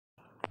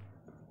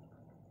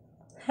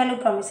Hello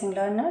promising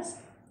learners.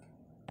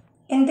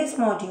 In this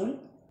module,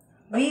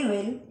 we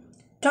will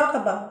talk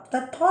about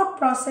the thought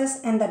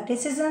process and the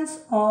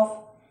decisions of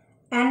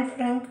Anne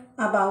Frank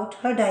about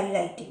her diary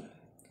writing.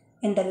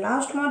 In the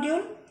last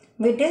module,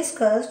 we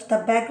discussed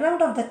the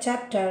background of the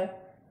chapter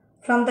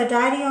from the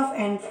diary of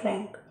Anne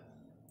Frank.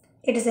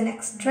 It is an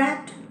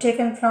extract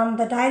taken from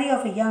the diary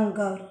of a young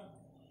girl.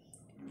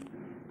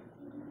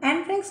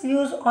 Anne Frank's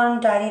views on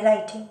diary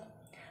writing.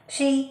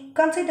 She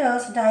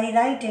considers diary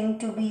writing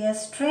to be a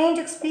strange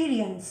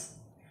experience.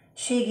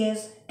 She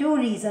gives two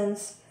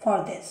reasons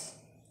for this.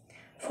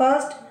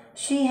 First,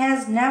 she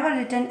has never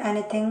written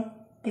anything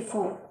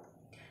before.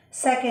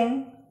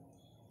 Second,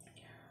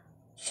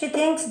 she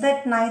thinks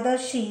that neither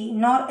she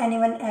nor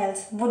anyone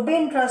else would be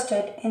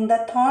interested in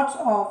the thoughts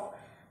of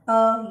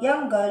a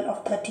young girl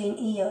of 13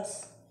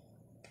 years.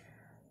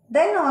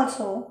 Then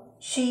also,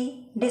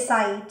 she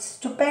decides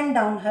to pen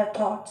down her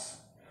thoughts.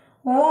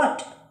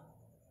 What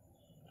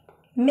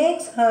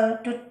makes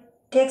her to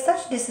take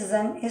such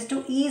decision is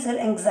to ease her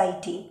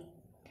anxiety.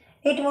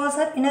 It was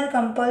her inner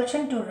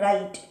compulsion to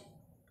write.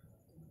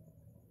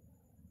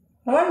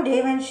 One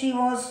day when she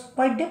was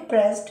quite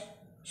depressed,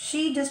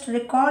 she just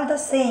recalled the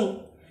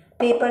saying,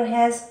 "Paper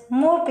has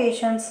more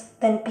patience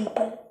than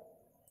people."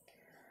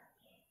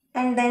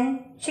 And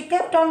then she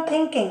kept on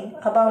thinking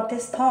about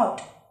this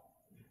thought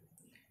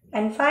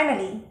and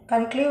finally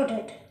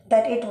concluded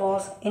that it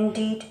was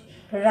indeed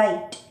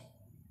right.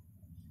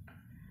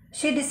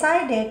 She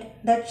decided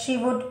that she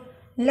would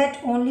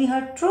let only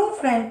her true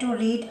friend to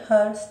read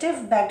her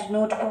stiff-backed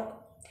notebook.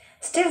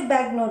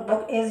 Stiff-backed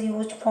notebook is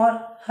used for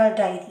her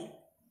diary.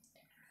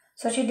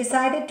 So she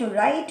decided to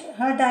write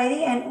her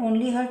diary and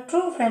only her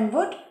true friend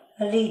would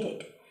read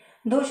it.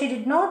 Though she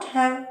did not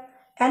have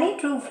any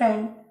true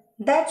friend,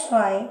 that's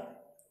why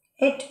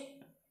it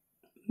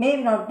may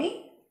not be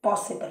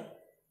possible.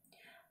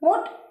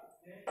 What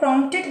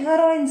prompted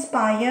her or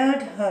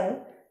inspired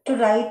her to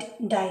write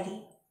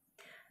diary?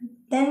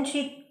 Then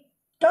she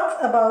talks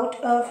about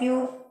a few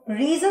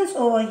reasons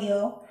over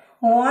here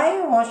why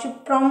was she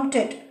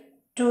prompted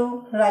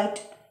to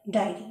write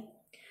diary.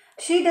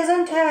 She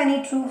doesn't have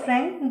any true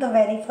friend, the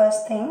very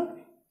first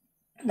thing,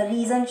 the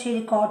reason she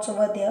records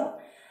over there.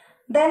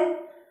 Then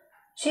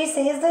she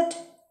says that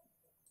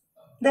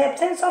the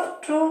absence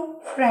of true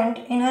friend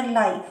in her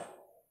life.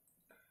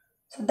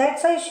 So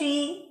that's why she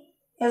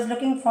is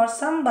looking for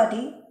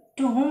somebody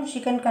to whom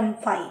she can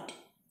confide,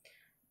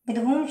 with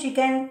whom she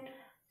can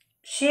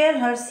share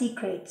her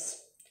secrets.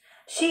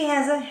 She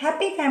has a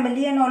happy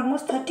family and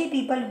almost 30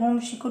 people whom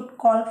she could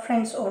call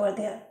friends over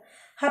there.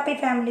 Happy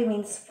family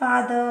means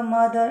father,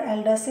 mother,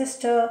 elder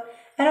sister,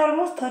 and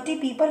almost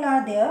 30 people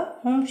are there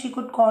whom she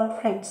could call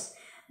friends.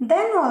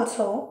 Then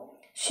also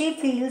she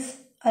feels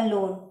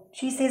alone.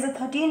 She says a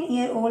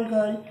 13-year-old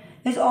girl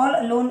is all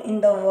alone in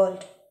the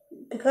world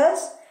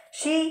because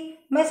she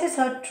misses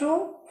her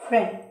true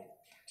friend.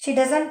 She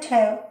doesn't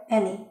have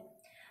any.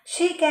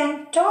 She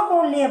can talk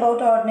only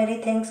about ordinary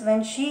things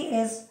when she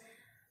is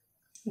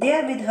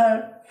there with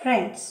her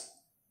friends.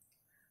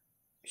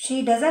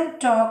 She doesn't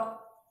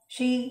talk,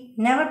 she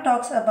never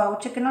talks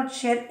about, she cannot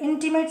share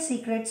intimate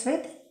secrets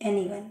with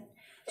anyone.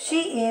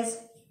 She is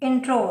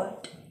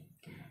introvert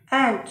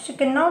and she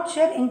cannot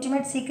share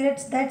intimate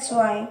secrets. That's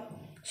why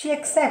she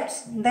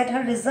accepts that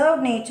her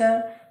reserved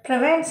nature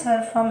prevents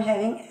her from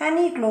having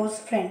any close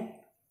friend.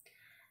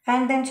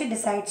 And then she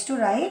decides to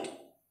write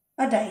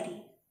a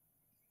diary,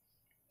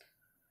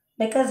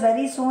 because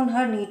very soon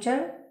her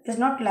nature is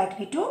not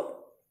likely to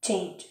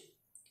change.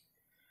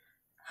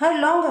 Her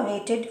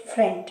long-awaited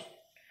friend.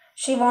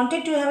 She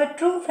wanted to have a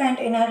true friend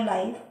in her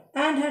life,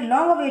 and her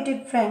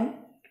long-awaited friend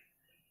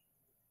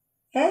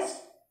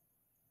is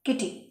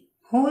Kitty.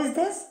 Who is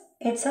this?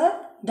 It's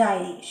her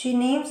diary. She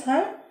names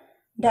her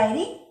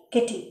diary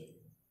Kitty.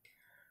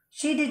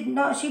 She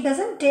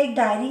doesn't take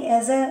diary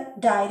as a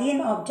diary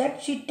and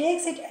object. She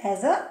takes it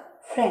as a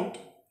friend.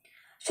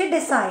 She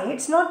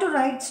decides not to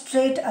write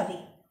straight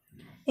away.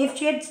 If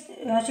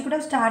she could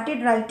have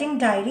started writing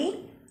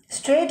diary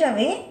straight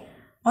away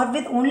or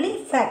with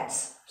only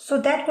facts, so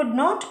that could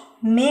not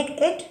make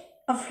it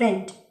a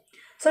friend.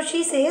 So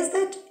she says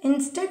that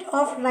instead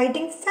of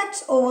writing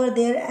facts over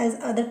there as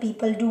other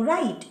people do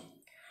write,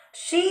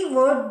 she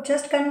would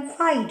just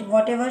confide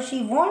whatever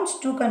she wants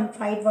to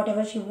confide,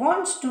 whatever she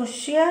wants to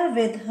share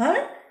with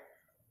her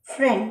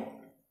friend.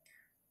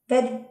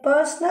 Very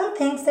personal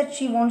things that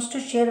she wants to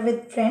share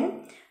with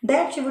friend,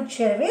 that she would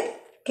share with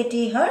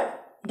Kitty, her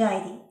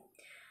diary.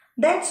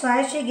 That's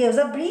why she gives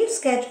a brief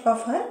sketch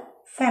of her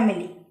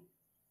family.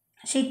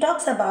 She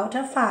talks about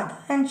her father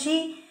and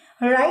she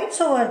writes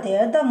over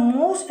there, "The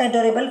most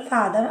adorable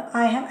father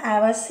I have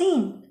ever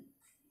seen."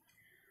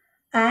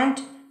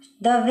 And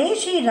the way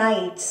she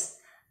writes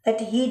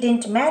that he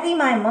didn't marry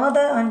my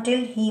mother until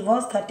he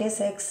was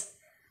 36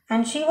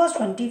 and she was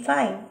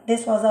 25.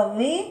 This was a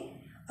way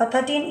a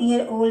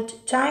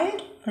 13-year-old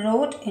child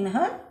wrote in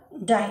her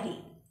diary.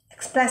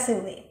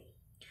 Expressive way.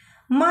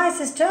 My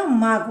sister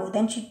Margot,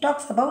 then she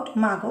talks about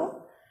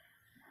Margot,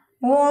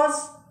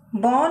 was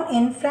born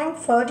in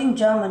Frankfurt in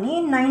Germany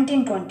in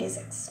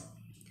 1926.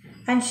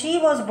 And she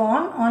was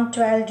born on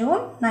 12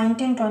 June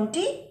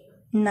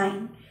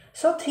 1929.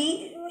 So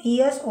 3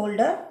 years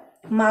older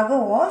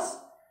Margot was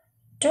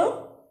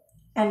to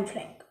Anne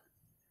Frank.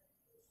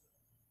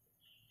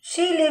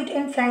 She lived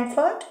in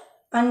Frankfurt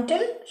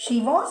until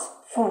she was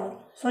 4.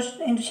 So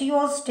she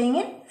was staying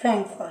in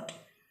Frankfurt.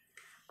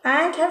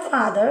 And her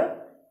father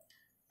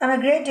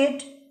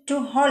emigrated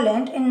to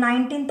Holland in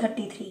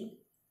 1933.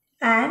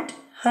 And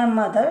her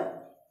mother,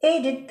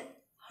 Edith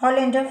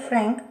Hollander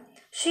Frank,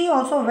 she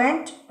also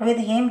went with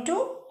him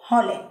to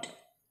Holland.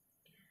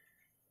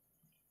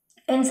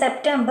 In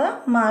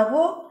September,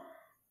 Margot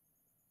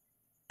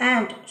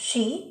and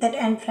she, that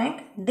Anne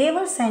Frank, they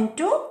were sent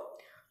to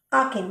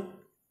Aachen.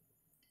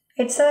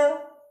 It's a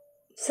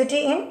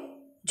city in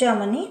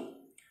Germany.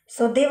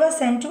 So they were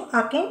sent to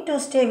Aachen to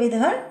stay with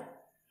her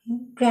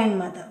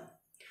grandmother.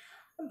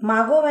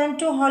 Margot went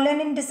to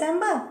Holland in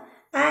December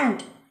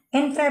and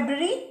in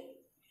February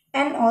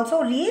and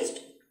also reached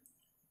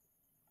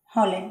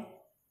Holland.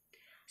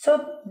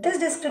 So this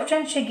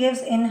description she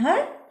gives in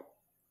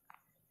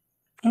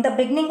the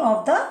beginning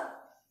of the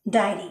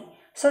diary.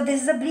 So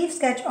this is a brief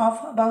sketch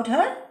about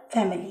her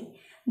family.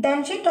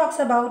 Then she talks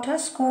about her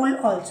school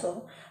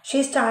also.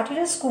 She started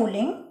her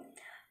schooling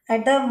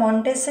at the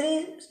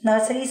Montessori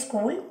nursery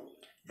school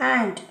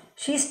and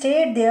she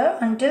stayed there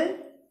until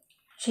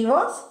she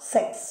was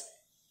 6.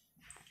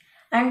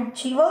 And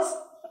she was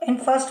in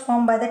first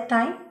form by that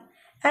time.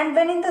 And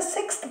when in the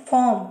 6th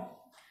form,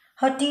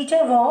 her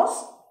teacher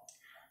was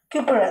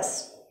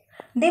Cuperus.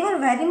 They were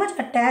very much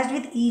attached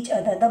with each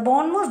other. The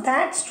bond was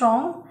that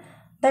strong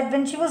that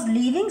when she was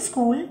leaving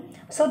school,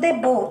 so they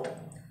both,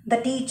 the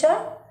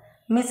teacher,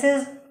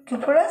 Mrs.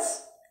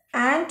 Cuperus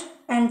and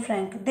Anne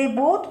Frank, they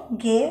both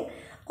gave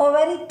a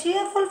very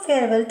tearful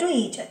farewell to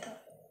each other.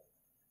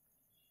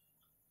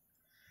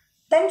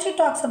 Then she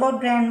talks about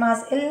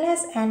grandma's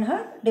illness and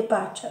her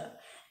departure.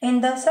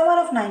 In the summer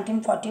of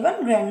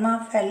 1941,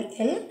 grandma fell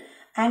ill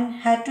and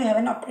had to have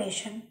an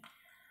operation.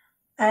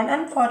 And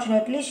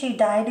unfortunately, she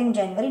died in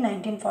January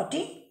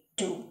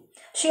 1942.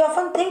 She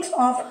often thinks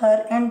of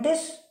her, and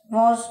this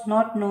was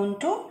not known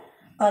to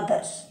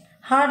others.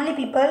 Hardly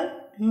people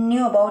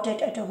knew about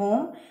it at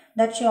home,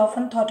 that she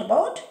often thought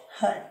about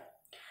her.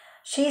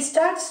 She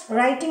starts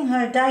writing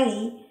her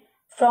diary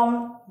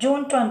from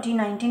June 20,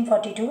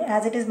 1942,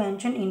 as it is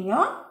mentioned in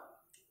your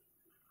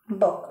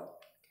book.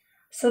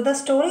 So the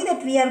story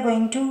that we are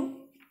going to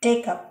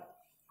take up,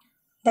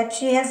 that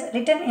she has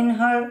written in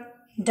her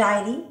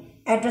diary,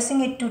 addressing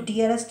it to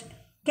dearest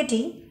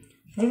Kitty,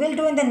 we will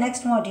do in the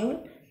next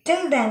module.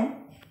 Till then,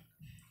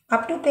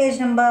 up to page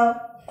number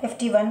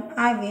 51,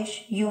 I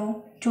wish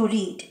you to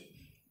read.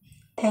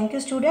 Thank you,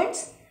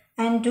 students,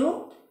 and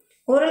do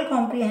oral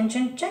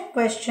comprehension check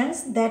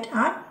questions that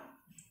are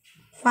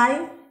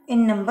 5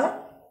 in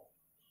number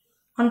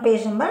on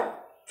page number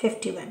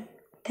 51.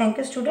 Thank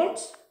you,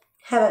 students.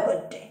 Have a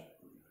good day.